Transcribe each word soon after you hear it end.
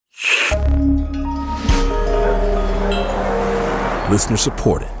Listener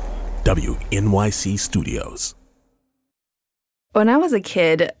supported. WNYC Studios. When I was a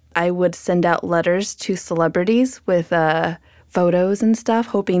kid, I would send out letters to celebrities with photos and stuff,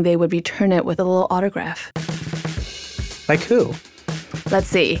 hoping they would return it with a little autograph. Like who? Let's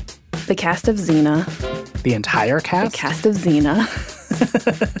see. The cast of Xena. The entire cast? The cast of Xena.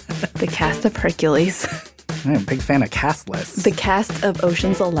 The cast of Hercules. I'm a big fan of cast lists. The cast of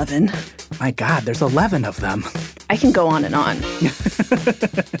Ocean's 11. My God, there's 11 of them. I can go on and on.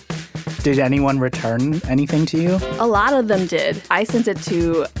 Did anyone return anything to you? A lot of them did. I sent it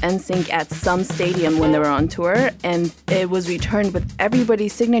to NSYNC at some stadium when they were on tour, and it was returned with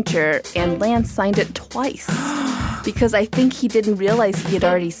everybody's signature, and Lance signed it twice. Because I think he didn't realize he had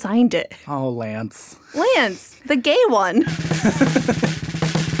already signed it. Oh, Lance. Lance, the gay one.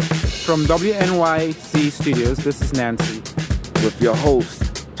 From WNYC Studios, this is Nancy. With your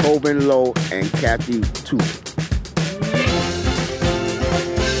hosts, Tobin Lowe and Kathy Tu.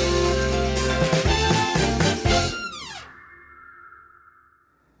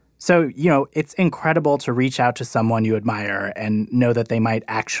 So, it's incredible to reach out to someone you admire and know that they might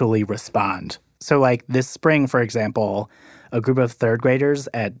actually respond. So, like this spring, for example, a group of third graders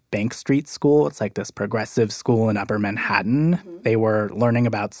at Bank Street School, it's like this progressive school in Upper Manhattan, they were learning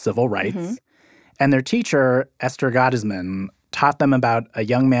about civil rights. And their teacher, Esther Gottesman, taught them about a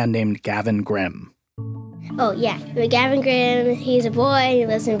young man named Gavin Grimm. Oh, yeah. Gavin Grimm, he's a boy, he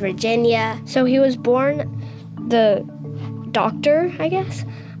lives in Virginia. So he was born, the doctor, I guess,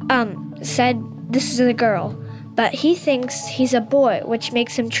 said this is a girl, but he thinks he's a boy, which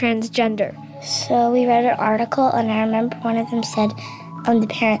makes him transgender. So we read an article, and I remember one of them said, the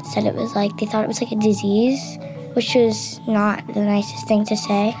parents said it was like, they thought it was like a disease, which was not the nicest thing to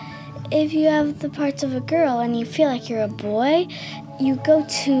say. If you have the parts of a girl and you feel like you're a boy, you go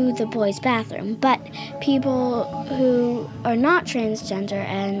to the boys' bathroom. But people who are not transgender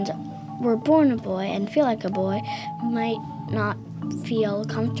and were born a boy and feel like a boy might not feel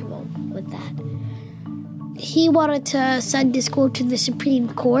comfortable with that. He wanted to send his school to the Supreme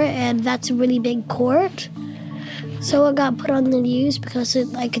Court, and that's a really big court. So it got put on the news because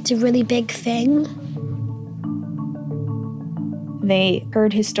it's a really big thing. They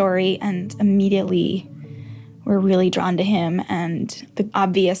heard his story and immediately were really drawn to him and the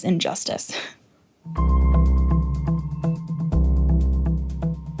obvious injustice.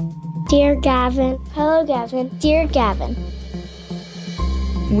 Dear Gavin. Hello, Gavin. Dear Gavin.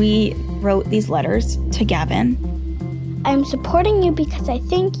 We wrote these letters to Gavin. I'm supporting you because I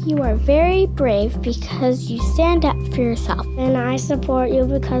think you are very brave because you stand up for yourself. And I support you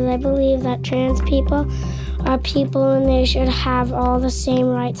because I believe that trans people are people and they should have all the same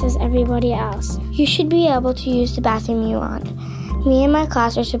rights as everybody else. You should be able to use the bathroom you want. Me and my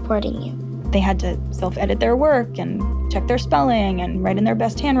class are supporting you. They had to self-edit their work and check their spelling and write in their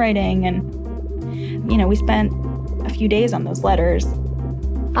best handwriting. And, we spent a few days on those letters.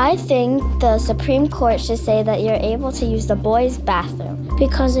 I think the Supreme Court should say that you're able to use the boys' bathroom.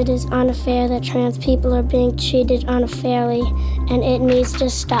 Because it is unfair that trans people are being treated unfairly, and it needs to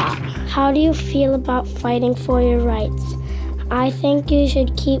stop. How do you feel about fighting for your rights? I think you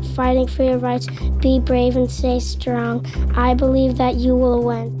should keep fighting for your rights. Be brave and stay strong. I believe that you will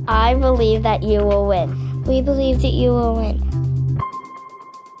win. I believe that you will win. We believe that you will win.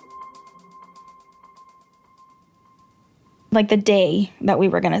 Like the day that we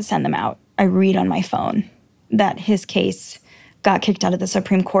were going to send them out, I read on my phone that his case got kicked out of the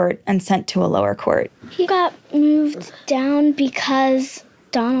Supreme Court and sent to a lower court. He got moved down because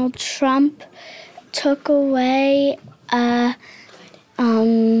Donald Trump took away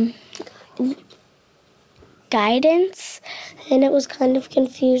guidance, and it was kind of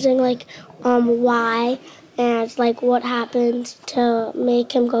confusing, why and what happened to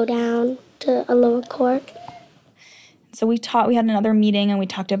make him go down to a lower court. So we had another meeting and we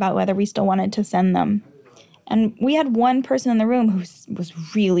talked about whether we still wanted to send them. And we had one person in the room who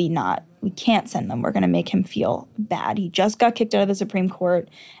was really not, we can't send them. We're going to make him feel bad. He just got kicked out of the Supreme Court,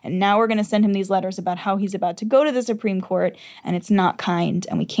 and now we're going to send him these letters about how he's about to go to the Supreme Court, and it's not kind,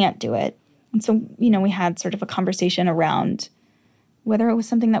 and we can't do it. And so, we had sort of a conversation around whether it was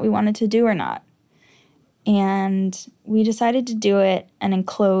something that we wanted to do or not. And we decided to do it and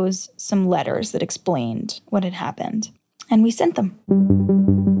enclose some letters that explained what had happened. And we sent them.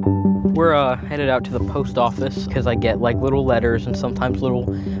 We're headed out to the post office because I get little letters and sometimes little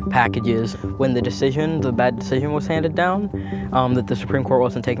packages. When the bad decision was handed down, that the Supreme Court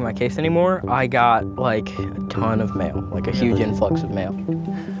wasn't taking my case anymore, I got a ton of mail, a huge influx of mail.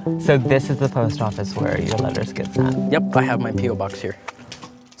 So this is the post office where your letters get sent? Yep, I have my P.O. box here.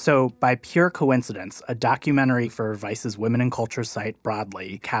 So, by pure coincidence, a documentary for Vice's Women in Culture site,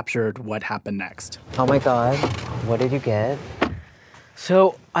 Broadly, captured what happened next. Oh my God, what did you get?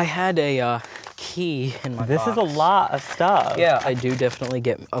 So, I had a key in my box. This is a lot of stuff. Yeah, I do definitely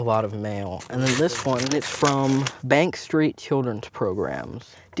get a lot of mail. And then this one, it's from Bank Street Children's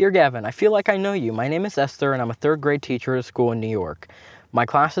Programs. Dear Gavin, I feel like I know you. My name is Esther, and I'm a third grade teacher at a school in New York. My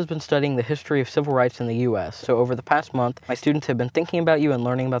class has been studying the history of civil rights in the U.S., so over the past month, my students have been thinking about you and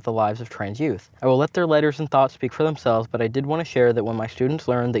learning about the lives of trans youth. I will let their letters and thoughts speak for themselves, but I did want to share that when my students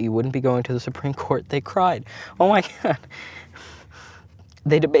learned that you wouldn't be going to the Supreme Court, they cried. Oh my God.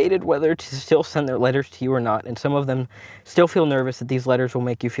 They debated whether to still send their letters to you or not, and some of them still feel nervous that these letters will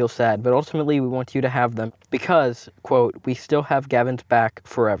make you feel sad, but ultimately we want you to have them because, quote, we still have Gavin's back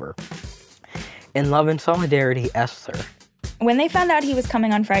forever. In love and solidarity, Esther. When they found out he was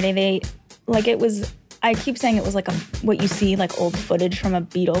coming on Friday, I keep saying it was like what you see, like old footage from a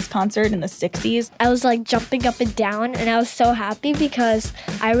Beatles concert in the 60s. I was like jumping up and down, and I was so happy because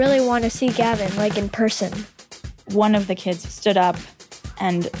I really want to see Gavin, like in person. One of the kids stood up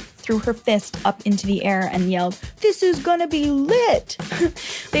and threw her fist up into the air and yelled, "This is gonna be lit!"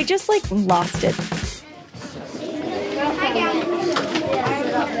 They just like lost it.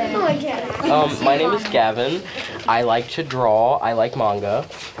 My name is Gavin. I like to draw. I like manga.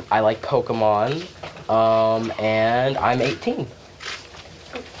 I like Pokemon. And I'm 18.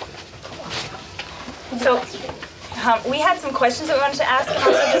 So we had some questions that we wanted to ask and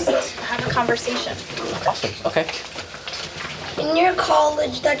also just have a conversation. Awesome. Okay. In your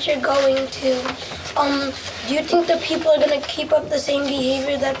college that you're going to, do you think that people are going to keep up the same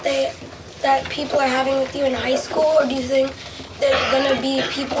behavior that people are having with you in high school, or do you think there's going to be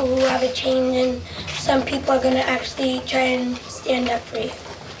people who have a change and some people are going to actually try and stand up for you?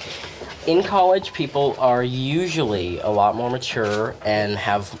 In college, people are usually a lot more mature and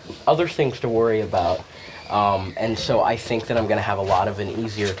have other things to worry about. And so I think that I'm going to have a lot of an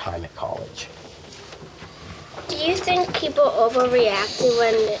easier time at college. Do you think people overreacted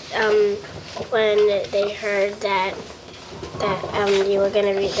when they heard that you were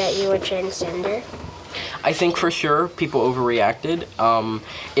that you were transgender? I think for sure people overreacted,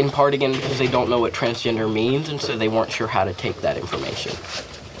 in part again because they don't know what transgender means, and so they weren't sure how to take that information.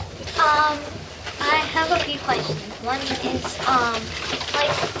 I have a few questions. One is,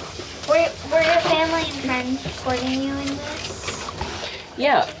 were your family and friends supporting you in this?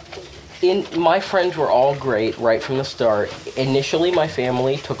 Yeah. My friends were all great right from the start. Initially, my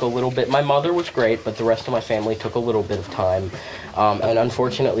family took a little bit. My mother was great, but the rest of my family took a little bit of time. And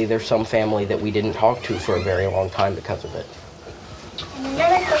unfortunately, there's some family that we didn't talk to for a very long time because of it. And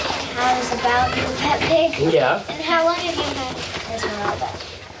another question I have is about your pet pig. Yeah. And how long have you had Esmeralda?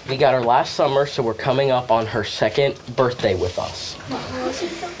 We got her last summer, so we're coming up on her second birthday with us.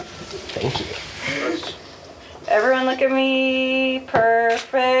 Thank you. Everyone look at me.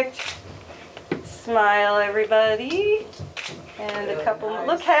 Perfect. Smile, everybody. And a couple more.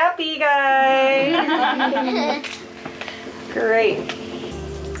 Look happy, guys. Great.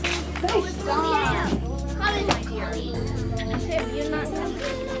 Nice.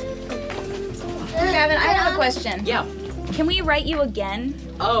 Gavin, I have a question. Yeah. Can we write you again?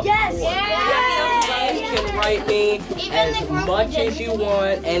 Oh, yes. You guys can write me as much as you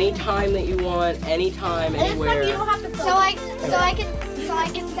want, anytime that you want, anytime, anywhere. So I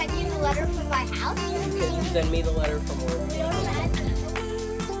can send you the letter from my house? Send me the letter from work.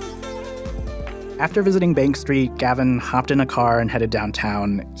 After visiting Bank Street, Gavin hopped in a car and headed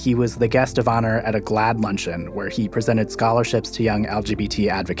downtown. He was the guest of honor at a GLAAD luncheon where he presented scholarships to young LGBT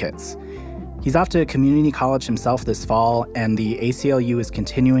advocates. He's off to community college himself this fall, and the ACLU is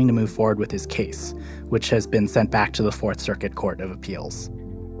continuing to move forward with his case, which has been sent back to the Fourth Circuit Court of Appeals.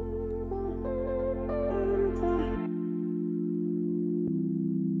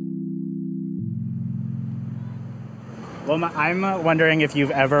 Well, I'm wondering if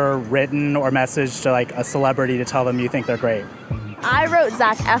you've ever written or messaged to like a celebrity to tell them you think they're great. I wrote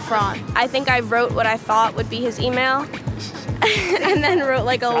Zac Efron. I think I wrote what I thought would be his email. And then wrote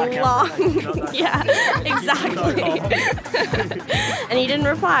like a long, yeah, exactly. And he didn't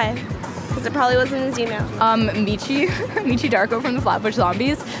reply because it probably wasn't his email. Michi Darko from the Flatbush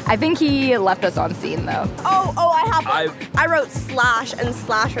Zombies. I think he left us on scene though. I wrote slash and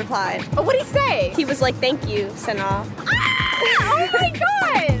slash replied. Oh, what'd he say? He was like, "Thank you, Sanaa." Oh my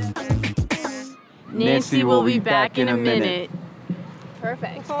God! Nancy will be back in a minute.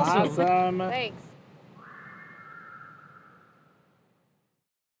 Perfect. Awesome. Thanks.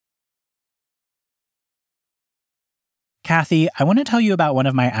 Kathy, I want to tell you about one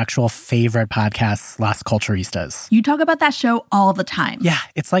of my actual favorite podcasts, Las Culturistas. You talk about that show all the time. Yeah,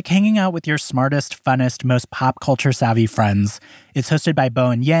 it's like hanging out with your smartest, funnest, most pop culture savvy friends. It's hosted by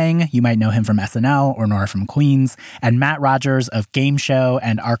Bowen Yang, you might know him from SNL or Nora from Queens, and Matt Rogers of Game Show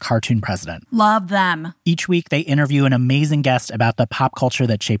and Our Cartoon President. Love them. Each week, they interview an amazing guest about the pop culture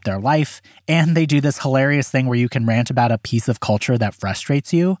that shaped their life, and they do this hilarious thing where you can rant about a piece of culture that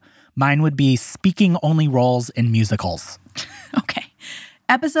frustrates you. Mine would be speaking-only roles in musicals. Okay.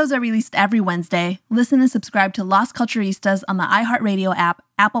 Episodes are released every Wednesday. Listen and subscribe to Las Culturistas on the iHeartRadio app,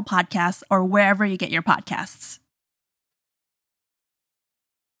 Apple Podcasts, or wherever you get your podcasts.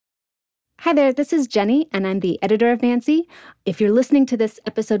 Hi there, this is Jenny, and I'm the editor of Nancy. If you're listening to this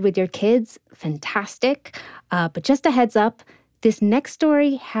episode with your kids, fantastic. But just a heads up, this next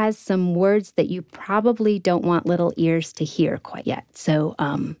story has some words that you probably don't want little ears to hear quite yet. So,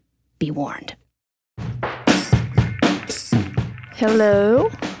 be warned. Hello?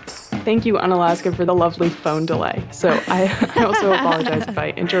 Thank you, Unalaska, for the lovely phone delay. So I also apologize if I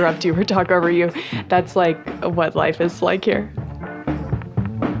interrupt you or talk over you. That's like what life is like here.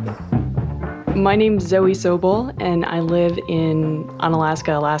 My name's Zoe Sobel, and I live in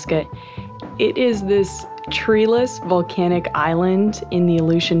Unalaska, Alaska. It is this treeless volcanic island in the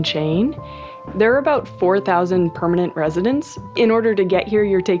Aleutian Chain. There are about 4,000 permanent residents. In order to get here,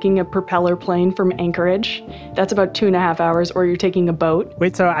 you're taking a propeller plane from Anchorage. That's about 2.5 hours, or you're taking a boat.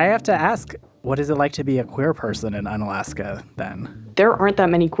 Wait, so I have to ask, what is it like to be a queer person in Unalaska then? There aren't that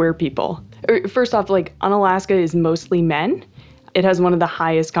many queer people. First off, Unalaska is mostly men. It has one of the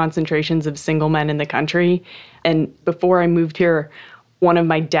highest concentrations of single men in the country. And before I moved here, one of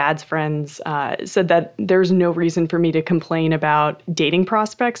my dad's friends said that there's no reason for me to complain about dating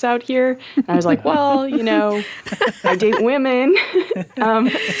prospects out here. And I was like, well, I date women.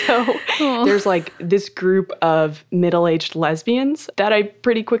 So there's this group of middle-aged lesbians that I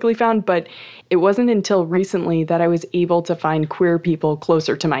pretty quickly found. But it wasn't until recently that I was able to find queer people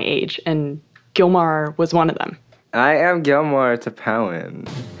closer to my age. And Gilmar was one of them. I am Gilmar Tapowan.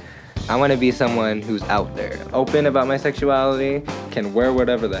 I want to be someone who's out there, open about my sexuality, can wear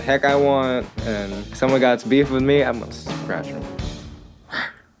whatever the heck I want, and if someone got beef with me, I'm gonna scratch them.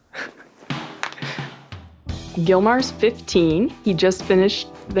 Gilmar's 15. He just finished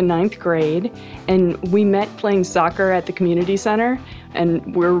the 9th grade, and we met playing soccer at the community center,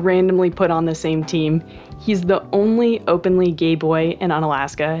 and we're randomly put on the same team. He's the only openly gay boy in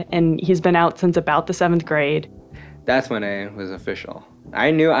Unalaska, and he's been out since about the 7th grade. That's when it was official. I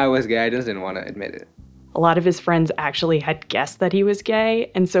knew I was gay, I just didn't want to admit it. A lot of his friends actually had guessed that he was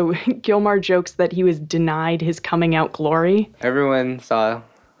gay, and so Gilmar jokes that he was denied his coming out glory. Everyone saw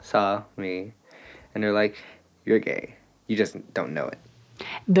me, and they're like, you're gay. You just don't know it.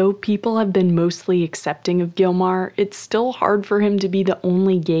 Though people have been mostly accepting of Gilmar, it's still hard for him to be the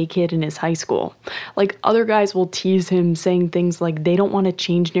only gay kid in his high school. Other guys will tease him, saying things like they don't want to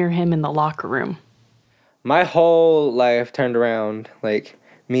change near him in the locker room. My whole life turned around,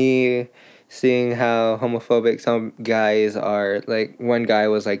 me seeing how homophobic some guys are. One guy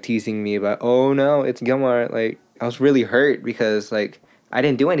was teasing me about, oh no, it's Gilmar. I was really hurt because I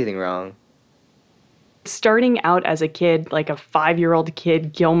didn't do anything wrong. Starting out as a kid, a 5-year-old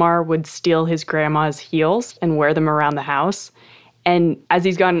kid, Gilmar would steal his grandma's heels and wear them around the house. And as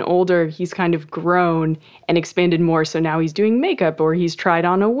he's gotten older, he's kind of grown and expanded more. So now he's doing makeup, or he's tried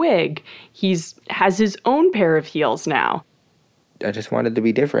on a wig. Has his own pair of heels now. I just wanted to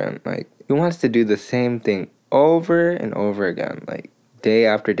be different. Who wants to do the same thing over and over again, day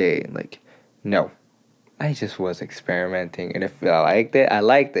after day? No. I just was experimenting, and if I liked it, I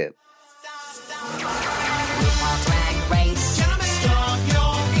liked it.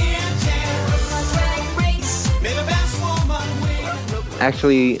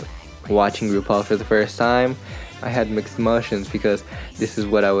 Actually, watching RuPaul for the first time, I had mixed emotions because this is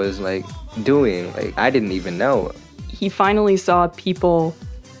what I was doing. I didn't even know. He finally saw people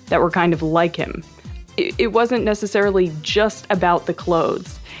that were kind of like him. It wasn't necessarily just about the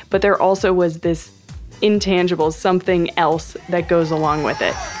clothes, but there also was this intangible something else that goes along with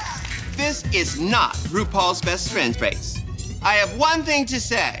it. This is not RuPaul's Best Friends race. I have one thing to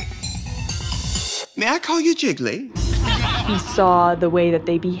say. May I call you Jiggly? He saw the way that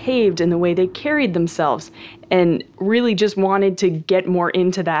they behaved and the way they carried themselves and really just wanted to get more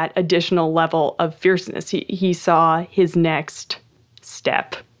into that additional level of fierceness. He saw his next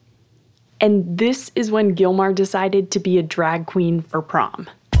step. And this is when Gilmar decided to be a drag queen for prom.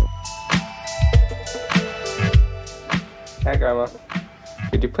 Hi, Grandma.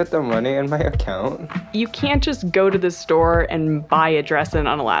 Did you put the money in my account? You can't just go to the store and buy a dress in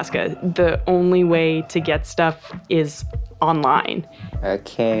Unalaska. The only way to get stuff is online.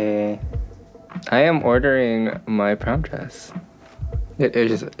 Okay. I am ordering my prom dress. It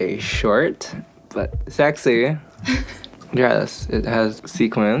is a short but sexy dress. It has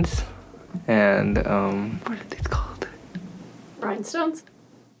sequins and what are these called? Rhinestones?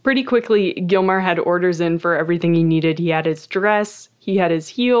 Pretty quickly, Gilmar had orders in for everything he needed. He had his dress, he had his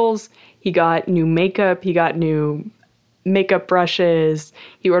heels, he got new makeup, he got new makeup brushes,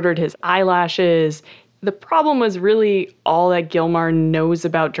 he ordered his eyelashes. The problem was really all that Gilmar knows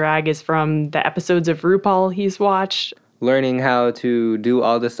about drag is from the episodes of RuPaul he's watched. Learning how to do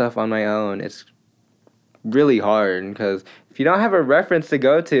all this stuff on my own, it's really hard because if you don't have a reference to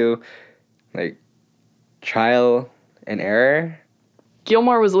go to, like trial and error.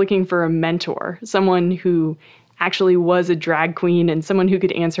 Gilmar was looking for a mentor, someone who actually was a drag queen and someone who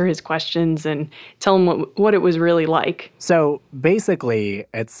could answer his questions and tell him what it was really like. So basically,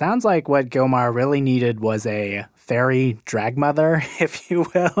 it sounds like what Gilmar really needed was a fairy drag mother, if you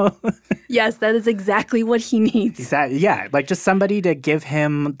will. Yes, that is exactly what he needs. Yeah, like just somebody to give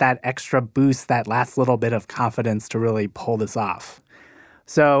him that extra boost, that last little bit of confidence to really pull this off.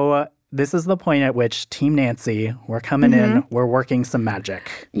 So this is the point at which Team Nancy, we're coming in, we're working some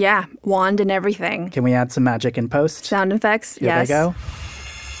magic. Yeah, wand and everything. Can we add some magic in post? Sound effects, Here yes. they go.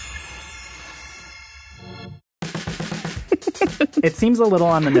 It seems a little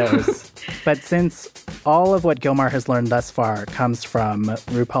on the nose, but since all of what Gilmar has learned thus far comes from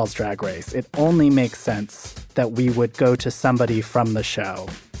RuPaul's Drag Race, it only makes sense that we would go to somebody from the show.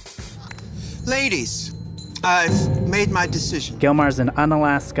 Ladies, I've made my decision. Gilmar's in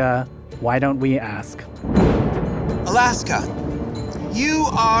Unalaska. Why don't we ask? Alaska, you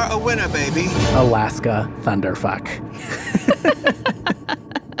are a winner, baby. Alaska Thunderfuck.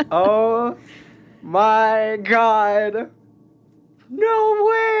 Oh my God. No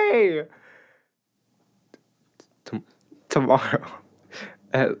way. Tomorrow.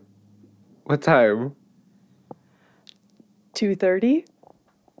 At what time? 2:30?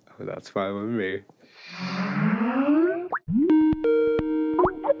 Oh, that's fine with me.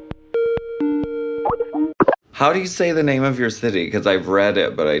 How do you say the name of your city? Because I've read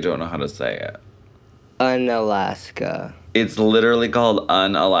it, but I don't know how to say it. Unalaska. It's literally called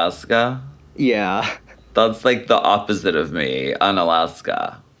Unalaska? Yeah. That's like the opposite of me,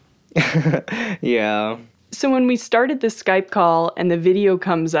 Unalaska. Yeah. So when we started the Skype call and the video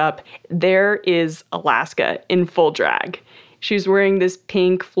comes up, there is Alaska in full drag. She's wearing this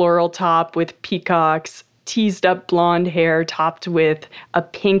pink floral top with peacocks, teased up blonde hair topped with a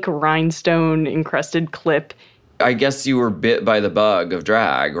pink rhinestone encrusted clip. I guess you were bit by the bug of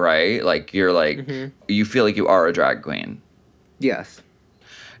drag, right? Like, you're like, you feel like you are a drag queen. Yes.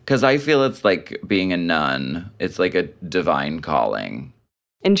 Because I feel it's like being a nun. It's like a divine calling.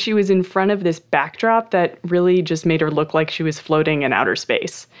 And she was in front of this backdrop that really just made her look like she was floating in outer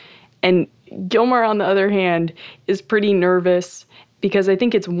space. And Gilmar, on the other hand, is pretty nervous because I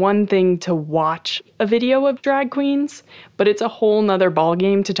think it's one thing to watch a video of drag queens, but it's a whole nother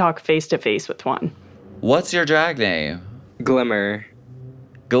ballgame to talk face-to-face with one. What's your drag name? Glimmer.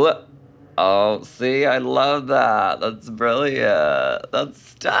 Oh, see, I love that. That's brilliant. That's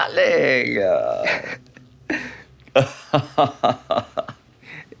stunning.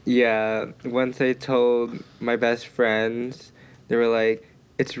 Yeah, once I told my best friends, they were like,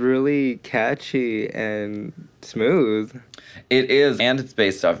 it's really catchy and smooth. It is, and it's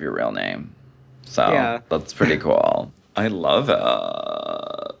based off your real name. So yeah. That's pretty cool. I love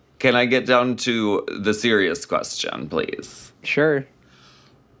it. Can I get down to the serious question, please? Sure.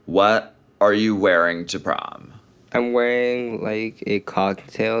 What are you wearing to prom? I'm wearing like a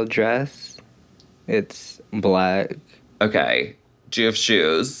cocktail dress. It's black. Okay. Do you have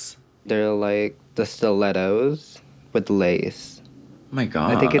shoes? They're like the stilettos with lace. Oh my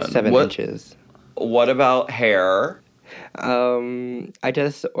God. I think it's 7 inches. What about hair? I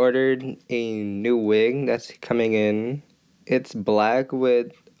just ordered a new wig that's coming in. It's black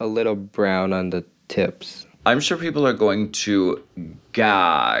with a little brown on the tips. I'm sure people are going to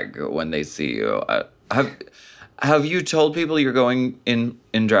gag when they see you. Have you told people you're going in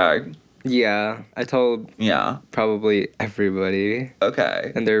drag? Yeah, I told probably everybody.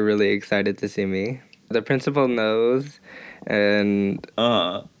 Okay. And they're really excited to see me. The principal knows, and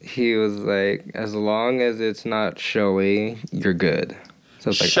he was like, as long as it's not showy, you're good. So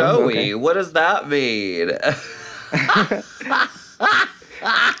it's like, showy? oh, okay. What does that mean?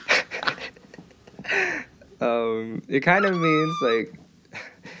 It kind of means like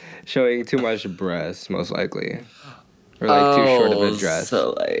showing too much breast, most likely. Or like too short of a dress.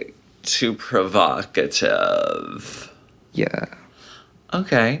 So like too provocative. Yeah.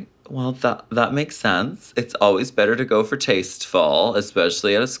 Okay. Well, that makes sense. It's always better to go for tasteful,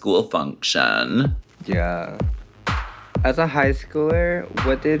 especially at a school function. Yeah. As a high schooler,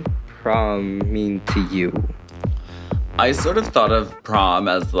 what did prom mean to you? I sort of thought of prom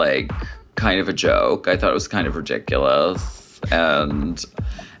as like kind of a joke. I thought it was kind of ridiculous. And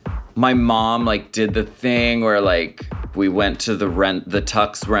my mom like did the thing where like we went to the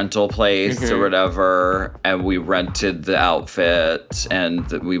Tux rental place or whatever, and we rented the outfit and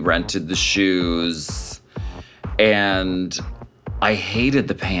we rented the shoes. And I hated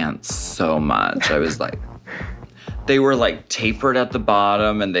the pants so much. I was like, they were like tapered at the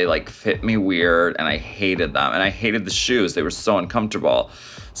bottom and they like fit me weird, and I hated them. And I hated the shoes. They were so uncomfortable.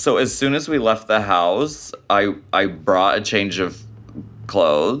 So as soon as we left the house, I brought a change of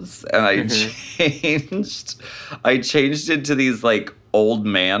clothes and I changed into these like old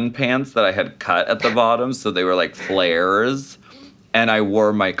man pants that I had cut at the bottom, so they were like flares, and I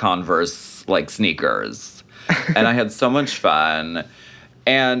wore my Converse like sneakers. And I had so much fun.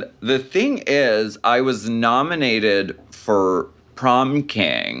 And the thing is, I was nominated for Prom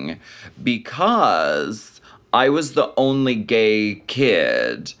King because I was the only gay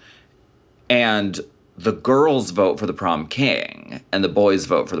kid, and the girls vote for the prom king and the boys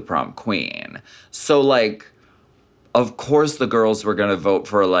vote for the prom queen. So like, of course the girls were gonna vote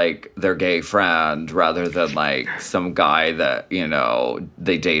for like their gay friend rather than like some guy that, you know,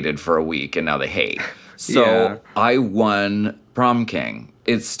 they dated for a week and now they hate. So I won prom king.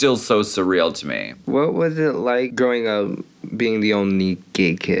 It's still so surreal to me. What was it like growing up being the only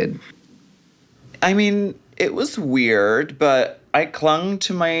gay kid? I mean, it was weird, but I clung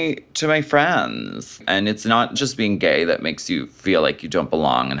to my friends. And it's not just being gay that makes you feel like you don't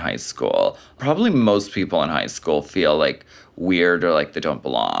belong in high school. Probably most people in high school feel like weird or like they don't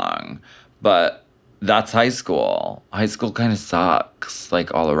belong. But that's high school. High school kind of sucks,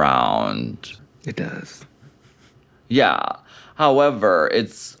 like all around. It does. Yeah. However,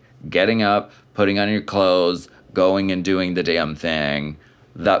 it's getting up, putting on your clothes, going and doing the damn thing.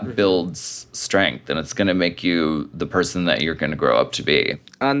 That builds strength, and it's going to make you the person that you're going to grow up to be.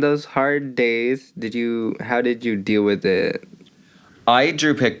 On those hard days, how did you deal with it? I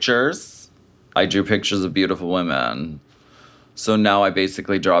drew pictures. I drew pictures of beautiful women. So now I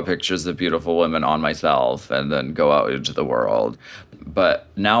basically draw pictures of beautiful women on myself and then go out into the world. But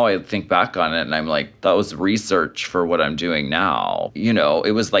now I think back on it and I'm like, that was research for what I'm doing now. You know,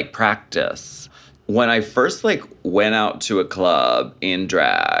 it was like practice. When I first like went out to a club in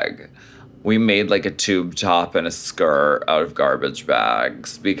drag, we made like a tube top and a skirt out of garbage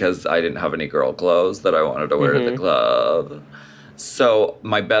bags because I didn't have any girl clothes that I wanted to wear to the club. So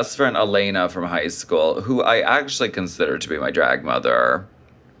my best friend Elena from high school, who I actually consider to be my drag mother,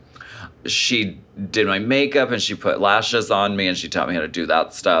 she did my makeup and she put lashes on me and she taught me how to do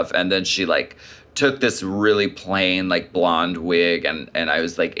that stuff. And then she like took this really plain like blonde wig and I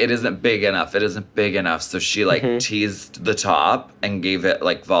was like, it isn't big enough. It isn't big enough. So she like teased the top and gave it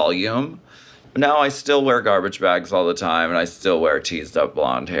like volume. Now I still wear garbage bags all the time and I still wear teased up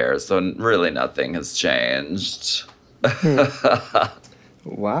blonde hair. So really nothing has changed.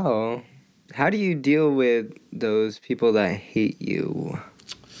 Wow. How do you deal with those people that hate you?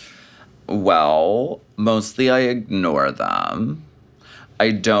 Well, mostly I ignore them. I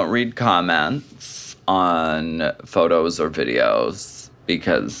don't read comments on photos or videos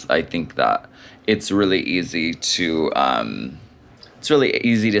because I think that it's really easy to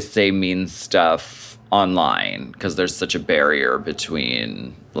say mean stuff online because there's such a barrier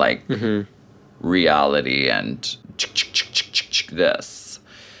between like reality and this.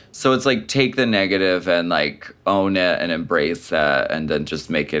 So it's like take the negative and like own it and embrace it and then just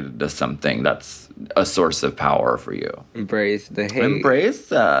make it into something that's a source of power for you. Embrace the hate.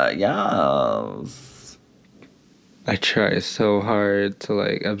 Embrace it, yes. I try so hard to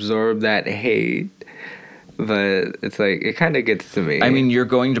like absorb that hate, but it's like it kind of gets to me. I mean, you're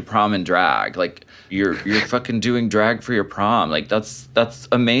going to prom in drag. Like you're fucking doing drag for your prom. Like that's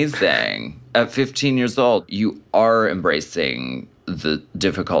amazing. At 15 years old, you are embracing the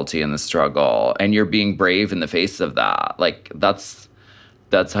difficulty and the struggle, and you're being brave in the face of that. Like that's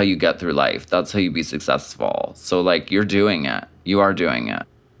how you get through life. That's how you be successful. So like you're doing it. You are doing it.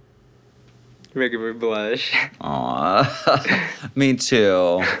 You're making me blush. Aw. Me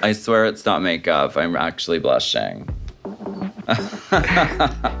too. I swear it's not makeup. I'm actually blushing.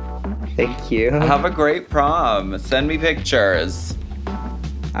 Thank you. Have a great prom. Send me pictures.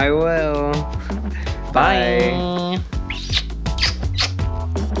 I will. Bye.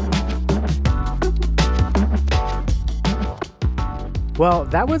 Well,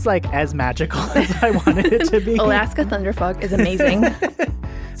 that was like as magical as I wanted it to be. Alaska Thunderfuck is amazing.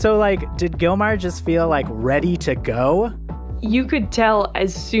 So, like, did Gilmar just feel, like, ready to go? You could tell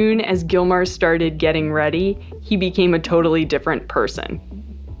as soon as Gilmar started getting ready, he became a totally different person.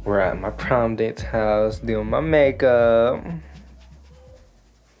 We're at my prom date's house doing my makeup.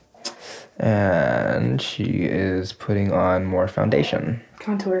 And she is putting on more foundation.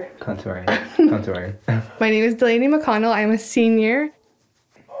 Contouring. My name is Delaney McConnell. I'm a senior.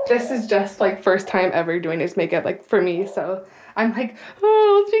 This is just like first time ever doing his makeup, like for me. So I'm like,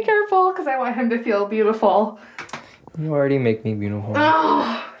 oh, let's be careful because I want him to feel beautiful. You already make me beautiful.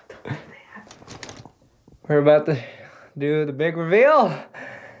 Oh, We're about to do the big reveal.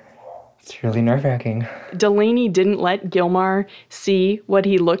 It's really nerve-wracking. Delaney didn't let Gilmar see what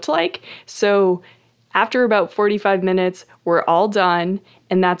he looked like. So after about 45 minutes, we're all done.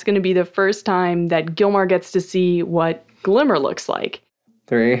 And that's going to be the first time that Gilmar gets to see what Glimmer looks like.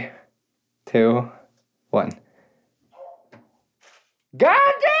 3, 2, 1. Goddamn!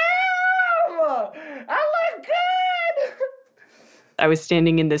 I look good! I was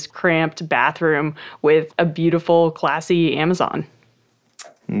standing in this cramped bathroom with a beautiful, classy Amazon.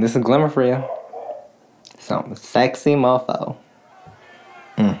 And this is Glimmer for you. Some sexy mofo.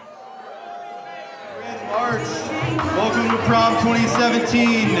 Welcome to Prom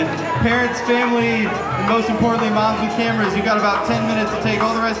 2017. Parents, family, and most importantly, moms with cameras. You got about 10 minutes to take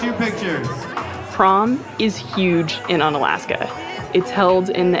all the rest of your pictures. Prom is huge in Unalaska. It's held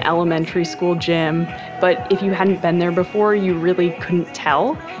in the elementary school gym, but if you hadn't been there before, you really couldn't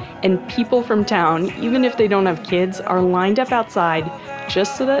tell. And people from town, even if they don't have kids, are lined up outside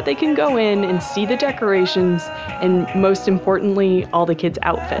just so that they can go in and see the decorations and, most importantly, all the kids'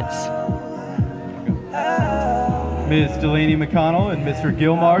 outfits. Ms. Delaney McConnell and Mr.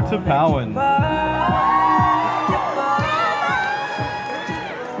 Gilmar Tapowan.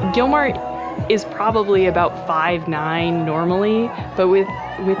 Gilmar is probably about 5'9" normally, but with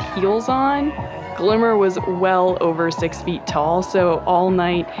heels on, Glimmer was well over 6 feet tall. So all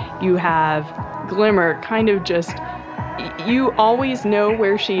night you have Glimmer kind of just, you always know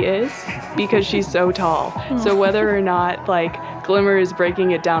where she is because she's so tall. So whether or not like Glimmer is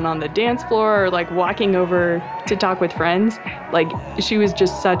breaking it down on the dance floor or like walking over to talk with friends, like she was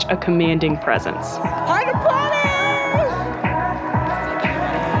just such a commanding presence.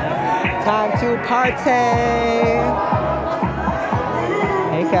 Time to party!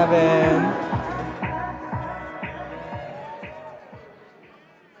 Hey, Kevin.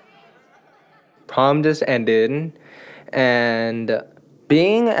 Prom just ended, and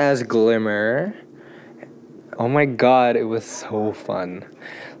being as Glimmer, oh my god, it was so fun.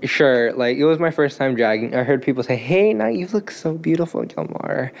 Sure, like, it was my first time dragging. I heard people say, hey, now you look so beautiful,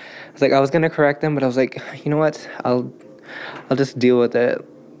 Gilmar. I was gonna correct them, but I was like, you know what? I'll just deal with it.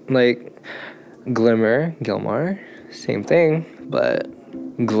 Like, Gilmar, same thing, but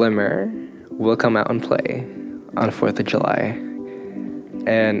Glimmer will come out and play on 4th of July.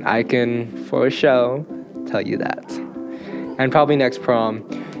 And I can, for a show, tell you that. And probably next prom,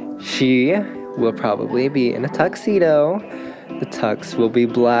 she will probably be in a tuxedo. The tux will be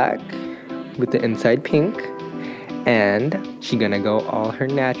black with the inside pink. And she's gonna go all her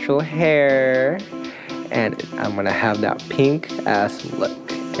natural hair. And I'm gonna have that pink ass look.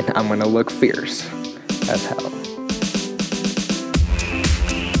 And I'm gonna look fierce as hell.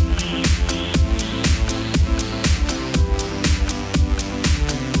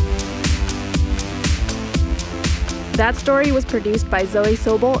 That story was produced by Zoe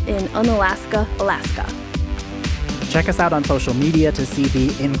Sobel in Unalaska, Alaska. Check us out on social media to see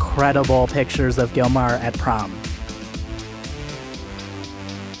the incredible pictures of Gilmar at prom.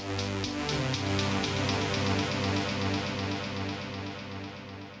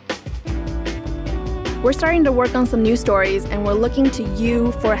 We're starting to work on some new stories, and we're looking to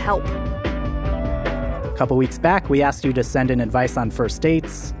you for help. A couple weeks back, we asked you to send in advice on first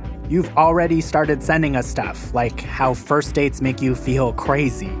dates. You've already started sending us stuff, like how first dates make you feel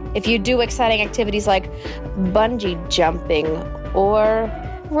crazy. If you do exciting activities like bungee jumping or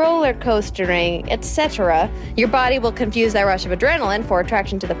roller coastering, etc., your body will confuse that rush of adrenaline for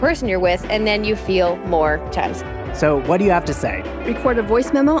attraction to the person you're with, and then you feel more tense. So what do you have to say? Record a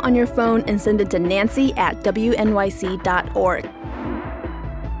voice memo on your phone and send it to nancy@wnyc.org.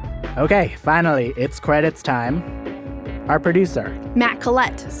 Okay, finally, it's credits time. Our producer, Matt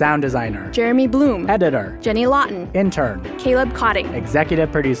Collette. Sound designer, Jeremy Bloom. Editor, Jenny Lawton. Intern, Caleb Cotting.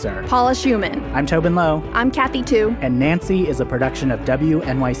 Executive producer, Paula Schumann. I'm Tobin Lowe. I'm Kathy Tu. And Nancy is a production of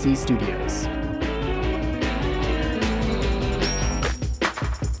WNYC Studios.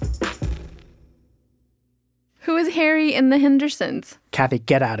 Who is Harry in the Hendersons? Kathy,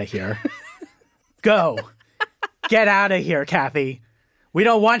 get out of here. Go. Get out of here, Kathy. We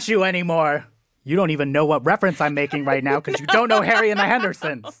don't want you anymore. You don't even know what reference I'm making right now because you don't know Harry and the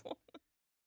Hendersons.